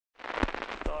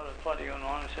what are you going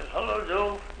on? He says, hello,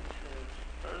 Joe. He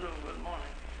says, hello, good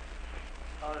morning.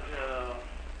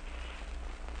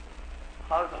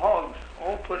 How's the hogs?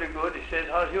 Oh, pretty good. He says,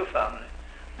 how's your family?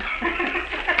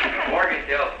 Morgan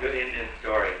tells a good Indian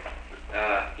story.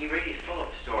 He really is full of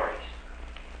stories.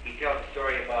 He tells a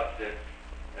story about the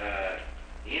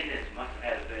Indians must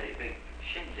have had a very big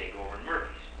shindig over in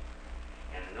Murphy's.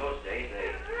 And in those days,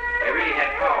 they really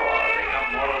had powwows. They come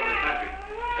from all over the country.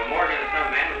 So Morgan and some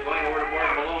man was going over to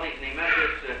Morgan Maloney's, and he met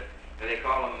this, they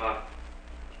call him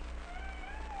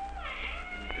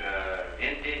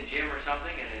Indian Jim or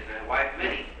something, and his wife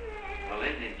Minnie. Well,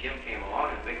 Indian Jim came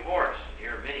along with a big horse. And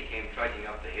here Minnie came trudging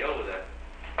up the hill with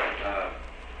a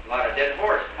lot of dead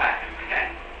horse packed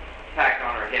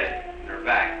on her head and her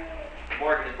back.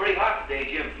 Morgan said, pretty hot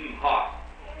today, Jim. Hot.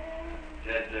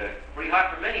 Said, pretty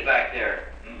hot for Minnie back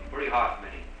there. Pretty hot,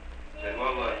 Minnie. Said,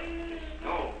 well,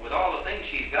 no, with all the things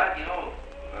she's got, you ought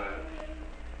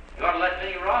to let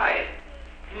Minnie ride.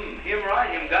 Him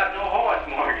ride, him got no horse,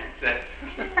 Morgan said.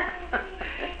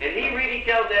 And he really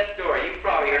tells that story. You've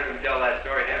probably heard him tell that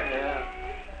story, haven't you? Yeah.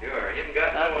 Sure, him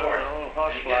got no horse. Old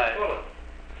horse And he fly. gets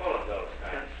full of those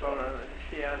kinds. That's sort of,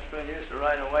 see, I was used to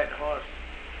ride a white horse.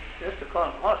 They used to call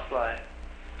him horsefly.